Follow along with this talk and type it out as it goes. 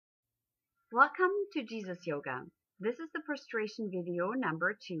Welcome to Jesus Yoga. This is the prostration video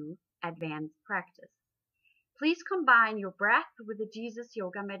number 2, Advanced Practice. Please combine your breath with the Jesus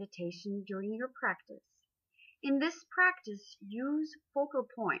Yoga meditation during your practice. In this practice, use focal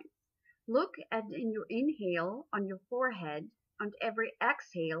points. Look at in your inhale on your forehead and every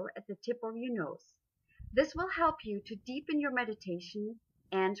exhale at the tip of your nose. This will help you to deepen your meditation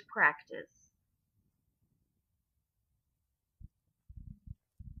and practice.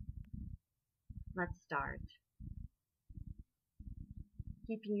 Let's start.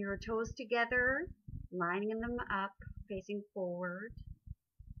 Keeping your toes together, lining them up, facing forward.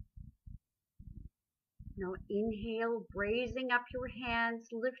 Now inhale, raising up your hands,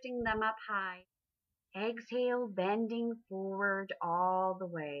 lifting them up high. Exhale, bending forward all the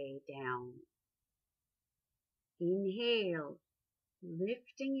way down. Inhale,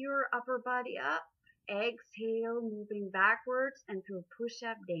 lifting your upper body up. Exhale, moving backwards and through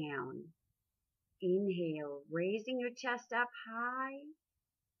push-up down. Inhale, raising your chest up high.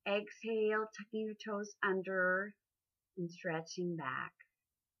 Exhale, tucking your toes under and stretching back.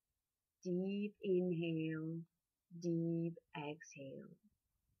 Deep inhale, deep exhale.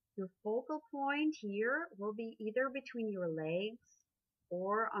 Your focal point here will be either between your legs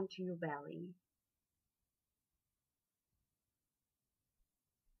or onto your belly.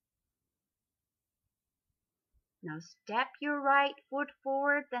 Now step your right foot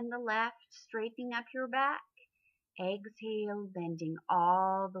forward, then the left, straightening up your back. Exhale, bending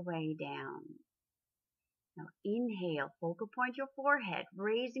all the way down. Now inhale, focal point your forehead,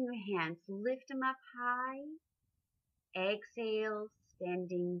 raising your hands, lift them up high. Exhale,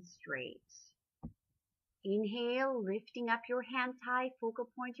 standing straight. Inhale, lifting up your hands high, focal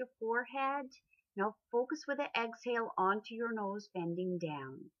point your forehead. Now focus with the exhale onto your nose, bending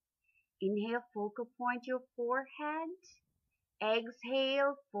down. Inhale, focal point your forehead.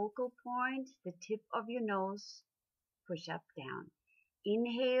 Exhale, focal point the tip of your nose, push up, down.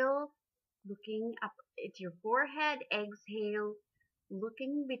 Inhale, looking up at your forehead. Exhale,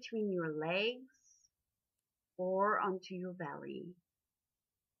 looking between your legs or onto your belly.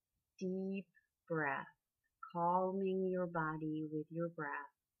 Deep breath, calming your body with your breath.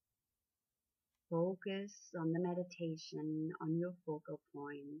 Focus on the meditation, on your focal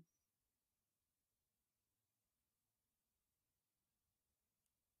points.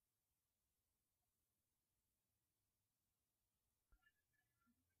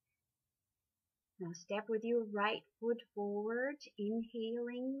 Now step with your right foot forward,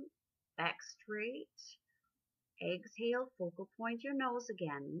 inhaling, back straight. Exhale, focal point your nose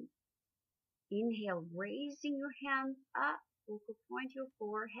again. Inhale, raising your hands up, focal point your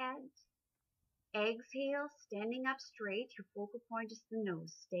forehead. Exhale, standing up straight, your focal point is the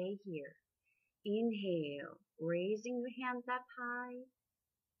nose, stay here. Inhale, raising your hands up high.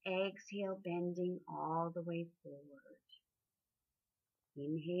 Exhale, bending all the way forward.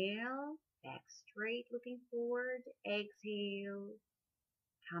 Inhale, back straight, looking forward. Exhale,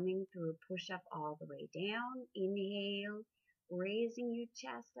 coming through push-up all the way down. Inhale, raising your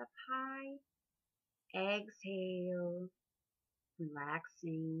chest up high. Exhale,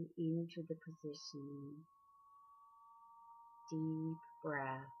 relaxing into the position. Deep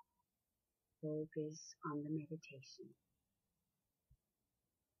breath. Focus on the meditation.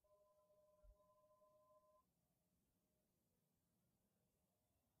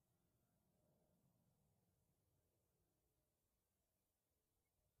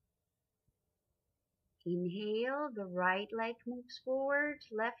 Inhale, the right leg moves forward,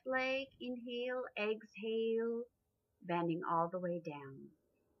 left leg, inhale, exhale, bending all the way down.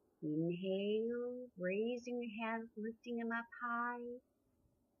 Inhale, raising your hands, lifting them up high.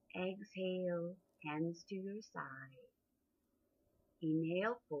 Exhale, hands to your side.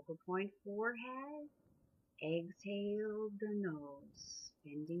 Inhale, focal point forehead. Exhale, the nose,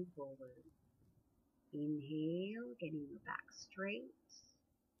 bending forward. Inhale, getting your back straight.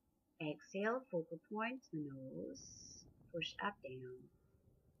 Exhale, focal point the nose, push up, down.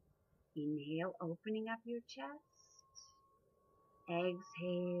 Inhale, opening up your chest.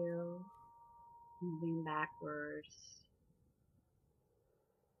 Exhale, moving backwards,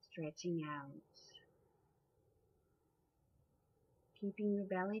 stretching out. Keeping your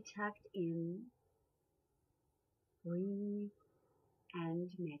belly tucked in. Breathe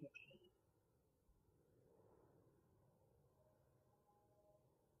and meditate.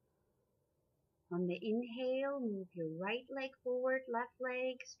 On the inhale, move your right leg forward, left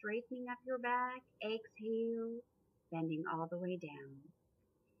leg, straightening up your back. Exhale, bending all the way down.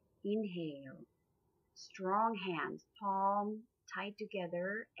 Inhale, strong hands, palm tied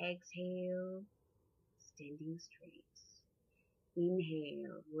together. Exhale, standing straight.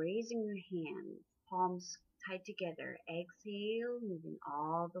 Inhale, raise raising your hands, palms tight together. Exhale, moving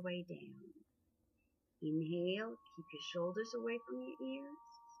all the way down. Inhale, keep your shoulders away from your ears.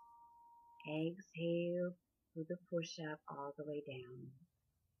 Exhale, do the push-up all the way down.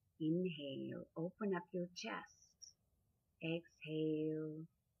 Inhale, open up your chest. Exhale,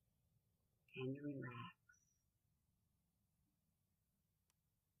 and relax.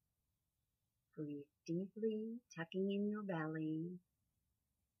 Breathe deeply, tucking in your belly,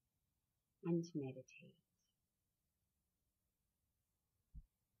 and meditate.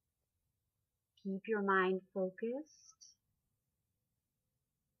 Keep your mind focused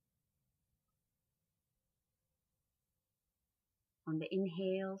on the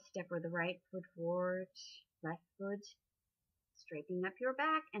inhale, step with the right foot forward, left foot, straightening up your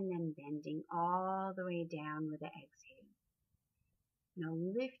back, and then bending all the way down with the exhale. Now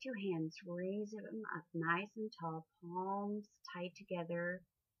lift your hands, raise them up nice and tall, palms tight together.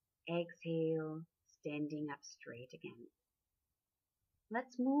 Exhale, standing up straight again.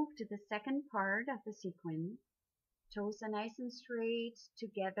 Let's move to the second part of the sequence. Toes are nice and straight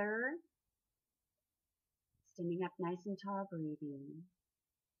together. Standing up nice and tall, breathing.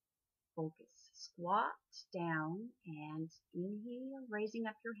 Focus. Squat down and inhale, raising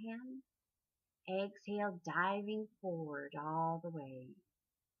up your hands. Exhale, diving forward all the way.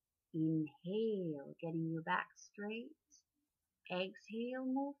 Inhale, getting your back straight. Exhale,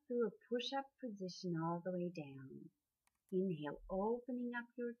 move through a push-up position all the way down. Inhale, opening up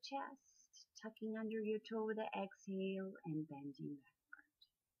your chest, tucking under your toe with the exhale and bending backward.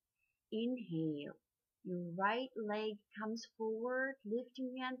 Inhale, your right leg comes forward,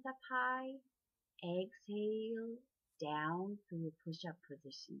 lifting your hands up high. Exhale, down through a push-up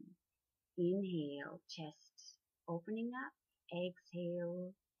position. Inhale, chest opening up.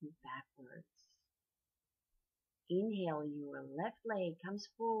 Exhale, move backwards. Inhale, your left leg comes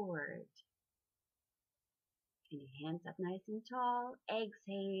forward. And your hands up nice and tall.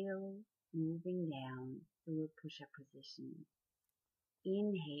 Exhale, moving down through a push-up position.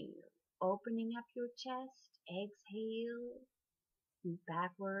 Inhale, opening up your chest. Exhale, move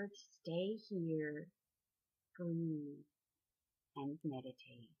backwards. Stay here. Breathe and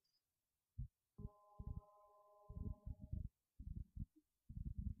meditate.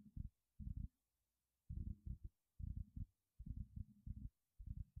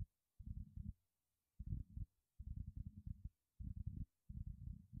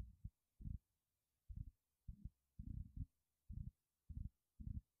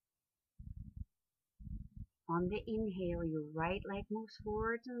 On the inhale, your right leg moves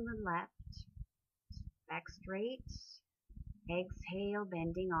forward and the left. Back straight. Exhale,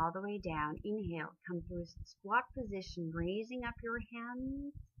 bending all the way down. Inhale, come through a squat position, raising up your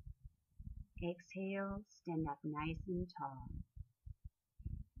hands. Exhale, stand up nice and tall.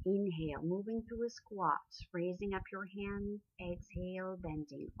 Inhale, moving through a squat, raising up your hands. Exhale,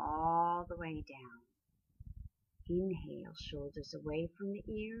 bending all the way down. Inhale, shoulders away from the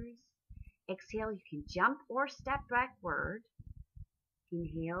ears. Exhale, you can jump or step backward.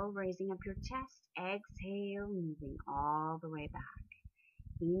 Inhale, raising up your chest. Exhale, moving all the way back.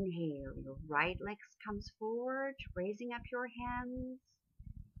 Inhale, your right leg comes forward, raising up your hands.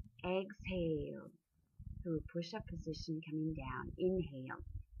 Exhale, through a push-up position, coming down. Inhale,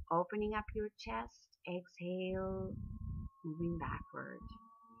 opening up your chest. Exhale, moving backward.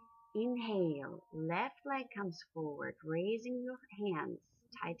 Inhale, left leg comes forward, raising your hands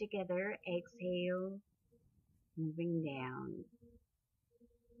tight together. Exhale, moving down.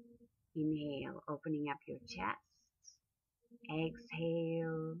 Inhale, opening up your chest.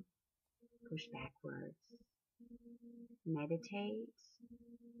 Exhale, push backwards. Meditate.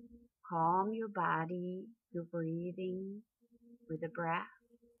 Calm your body, your breathing with a breath.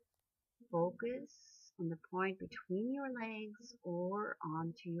 Focus on the point between your legs or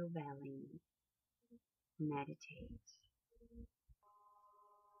onto your belly. Meditate.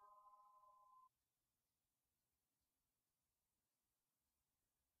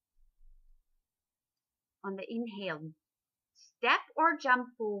 On the inhale, step or jump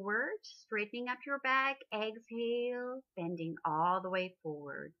forward, straightening up your back. Exhale, bending all the way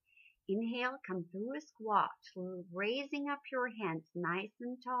forward. Inhale, come through a squat, raising up your hands nice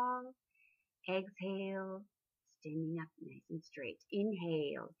and tall. Exhale, standing up nice and straight.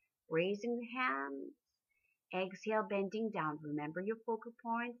 Inhale, raising the hands. Exhale, bending down. Remember your focal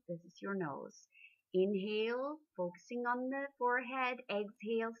point. This is your nose. Inhale, focusing on the forehead.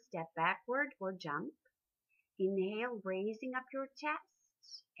 Exhale, step backward or jump. Inhale, raising up your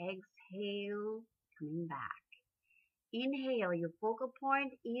chest. Exhale, coming back. Inhale, your focal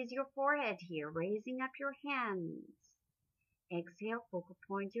point is your forehead here, raising up your hands. Exhale, focal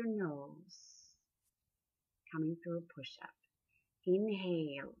point your nose, coming through a push-up.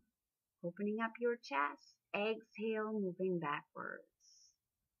 Inhale, opening up your chest. Exhale, moving backwards.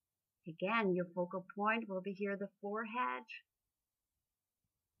 Again, your focal point will be here, the forehead.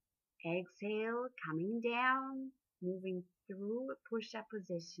 Exhale, coming down, moving through a push-up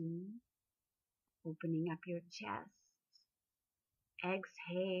position, opening up your chest.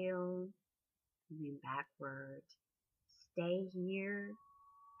 Exhale, moving backward. Stay here,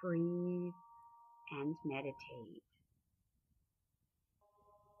 breathe, and meditate.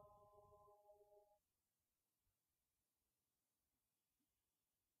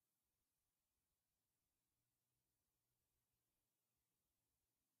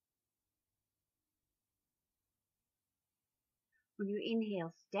 When you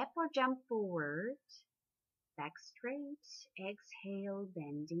inhale, step or jump forward, back straight. Exhale,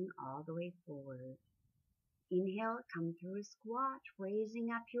 bending all the way forward. Inhale, come through a squat, raising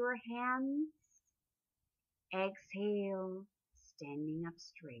up your hands. Exhale, standing up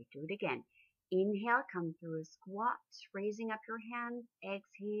straight. Do it again. Inhale, come through a squat, raising up your hands.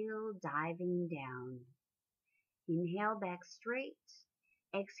 Exhale, diving down. Inhale, back straight.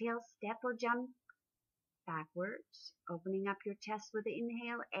 Exhale, step or jump backwards, opening up your chest with the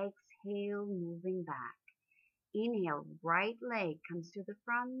inhale. Exhale, moving back. Inhale, right leg comes to the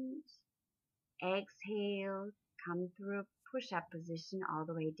front. Exhale, come through a push-up position all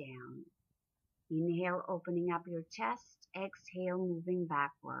the way down. Inhale, opening up your chest. Exhale, moving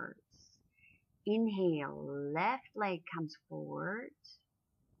backwards. Inhale, left leg comes forward.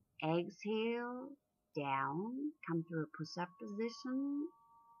 Exhale, down, come through a push-up position.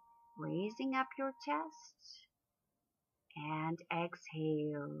 Raising up your chest. And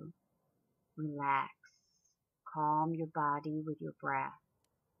exhale, relax. Calm your body with your breath.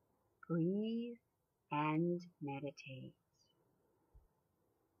 Breathe and meditate.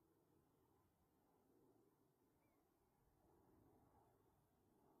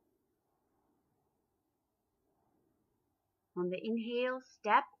 On the inhale,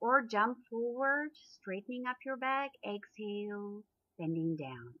 step or jump forward, straightening up your back. Exhale, bending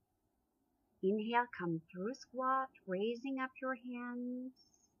down. Inhale, come through squat, raising up your hands.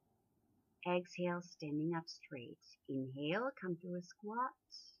 Exhale, standing up straight. Inhale, come through a squat.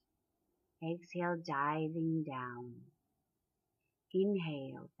 Exhale, diving down.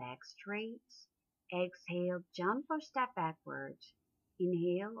 Inhale, back straight. Exhale, jump or step backward.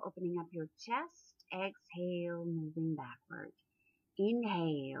 Inhale, opening up your chest. Exhale, moving backward.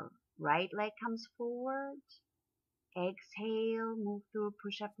 Inhale, right leg comes forward. Exhale, move to a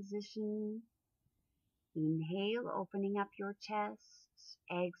push-up position. Inhale, opening up your chest.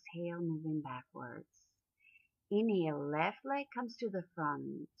 Exhale, moving backwards. Inhale, left leg comes to the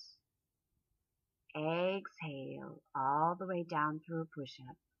front. Exhale, all the way down through a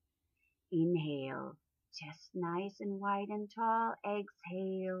push-up. Inhale, chest nice and wide and tall.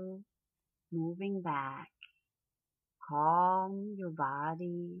 Exhale, moving back. Calm your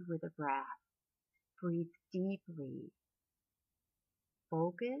body with a breath. Breathe deeply.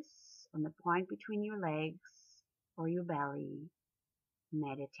 Focus on the point between your legs or your belly.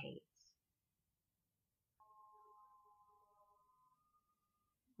 Meditate.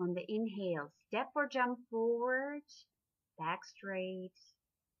 On the inhale, step or jump forward, back straight.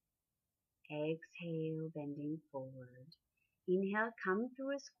 Exhale, bending forward. Inhale, come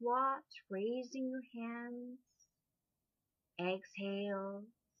through a squat, raising your hands. Exhale,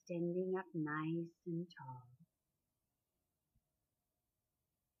 standing up nice and tall.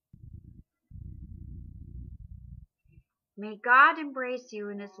 May God embrace you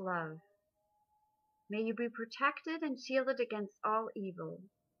in His love. May you be protected and shielded against all evil.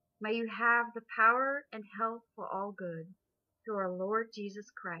 May you have the power and health for all good through our Lord Jesus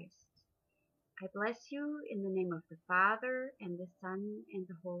Christ. I bless you in the name of the Father, and the Son, and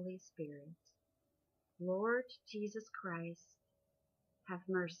the Holy Spirit. Lord Jesus Christ, have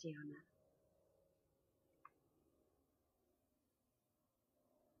mercy on us.